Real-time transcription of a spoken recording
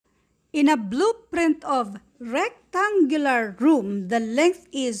In a blueprint of rectangular room, the length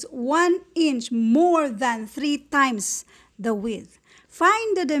is 1 inch more than 3 times the width.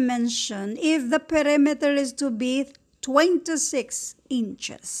 Find the dimension if the perimeter is to be 26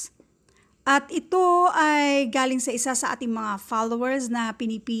 inches. At ito ay galing sa isa sa ating mga followers na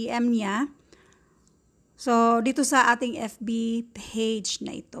pinipm niya. So, dito sa ating FB page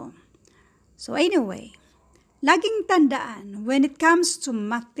na ito. So, anyway, laging tandaan, when it comes to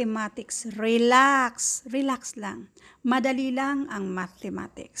mathematics, relax lang. Madali lang ang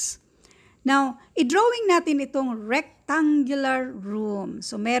mathematics. Now, i-drawing natin itong rectangular room.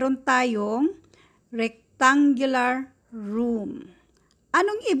 So, meron tayong rectangular room.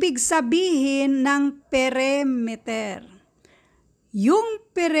 Anong ibig sabihin ng perimeter? Yung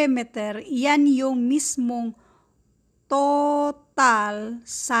perimeter, yan yung mismong total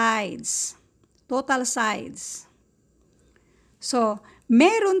sides. Total sides. So,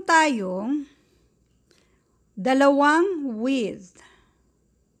 meron tayong dalawang width.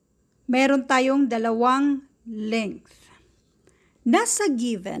 Meron tayong dalawang length. Nasa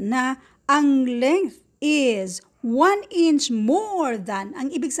given na ang length is 1 inch more than,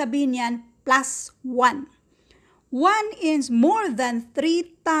 ang ibig sabihin niyan, plus 1. 1 inch more than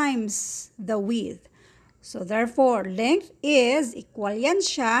 3 times the width. So, therefore, length is, equal yan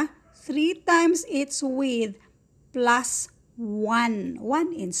siya, 3 times its width plus 1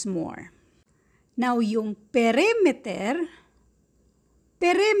 inch more. Now, yung perimeter,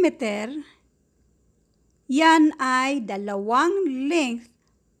 yan ay dalawang length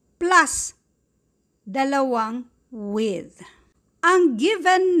plus dalawang width. Ang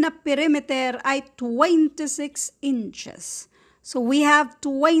given na perimeter ay 26 inches. So, we have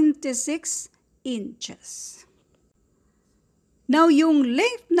 26 inches. Now, yung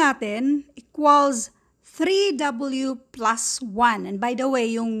length natin equals 3W plus 1. And by the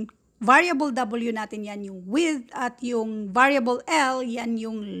way, yung variable W natin yan yung width at yung variable L yan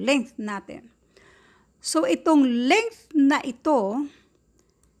yung length natin. So, itong length na ito,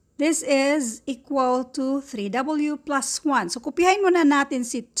 this is equal to 3W plus 1. So, kopyahin muna natin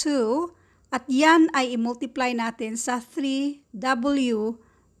si 2 at yan ay i-multiply natin sa 3W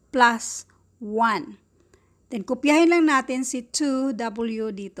plus 1. Then, kopyahin lang natin si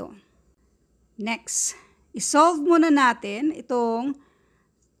 2W dito. Next, isolve muna natin itong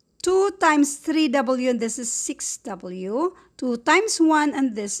 2 times 3W and this is 6W. 2 times 1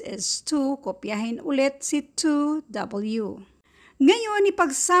 and this is 2. Kopyahin ulit si 2W. Ngayon,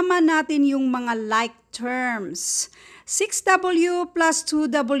 ipagsama natin yung mga like terms. 6W plus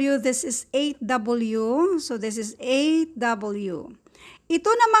 2W, this is 8W. So, this is 8W. Ito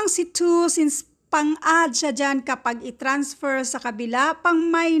namang si 2, since pang-add siya dyan kapag i-transfer sa kabila,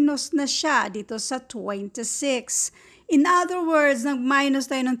 pang-minus na siya dito sa 26. In other words,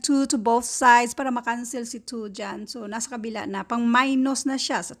 nag-minus tayo ng 2 to both sides para makancel si 2 dyan. So, nasa kabila na, pang-minus na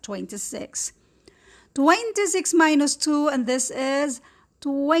siya sa 26. 26 minus 2 and this is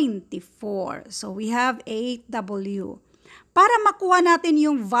 24. So, we have 8W. Para makuha natin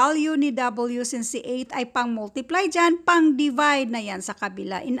yung value ni W, since si 8 ay pang-multiply dyan, pang-divide na yan sa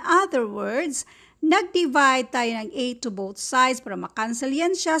kabila. In other words, nag-divide tayo ng 8 to both sides para makancel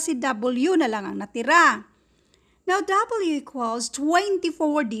yan siya, si W na lang ang natira. Now, W equals 24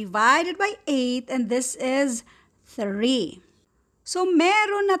 divided by 8 and this is 3. So,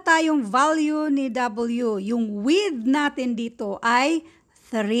 meron na tayong value ni W. Yung width natin dito ay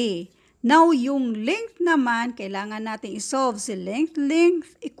 3. Now, yung length naman, kailangan natin isolve si length.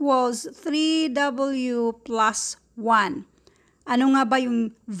 Length equals 3W plus 1. Ano nga ba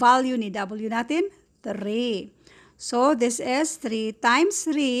yung value ni W natin? 3. So, this is 3 times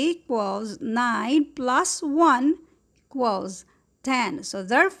 3 equals 9 plus 1 equals 10. So,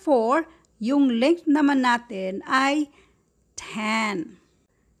 therefore, yung length naman natin ay 10.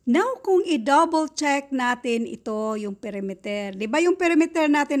 Now, kung i-double check natin ito, yung perimeter. Di ba yung perimeter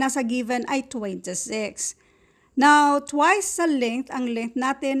natin nasa given ay 26. Now, twice sa length, ang length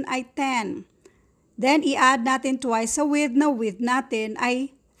natin ay 10. Then, i-add natin twice sa width, na width natin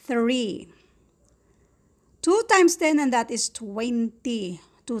ay 3. 2 times 10 and that is 20. 2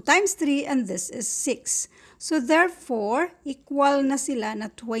 times 3 and this is 6. So therefore, equal na sila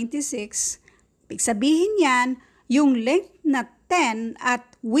na 26. Ibig sabihin yan, yung length na 10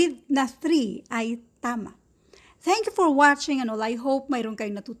 at width na 3 ay tama. Thank you for watching and all. I hope mayroon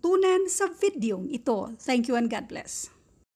kayong natutunan sa video ito. Thank you and God bless.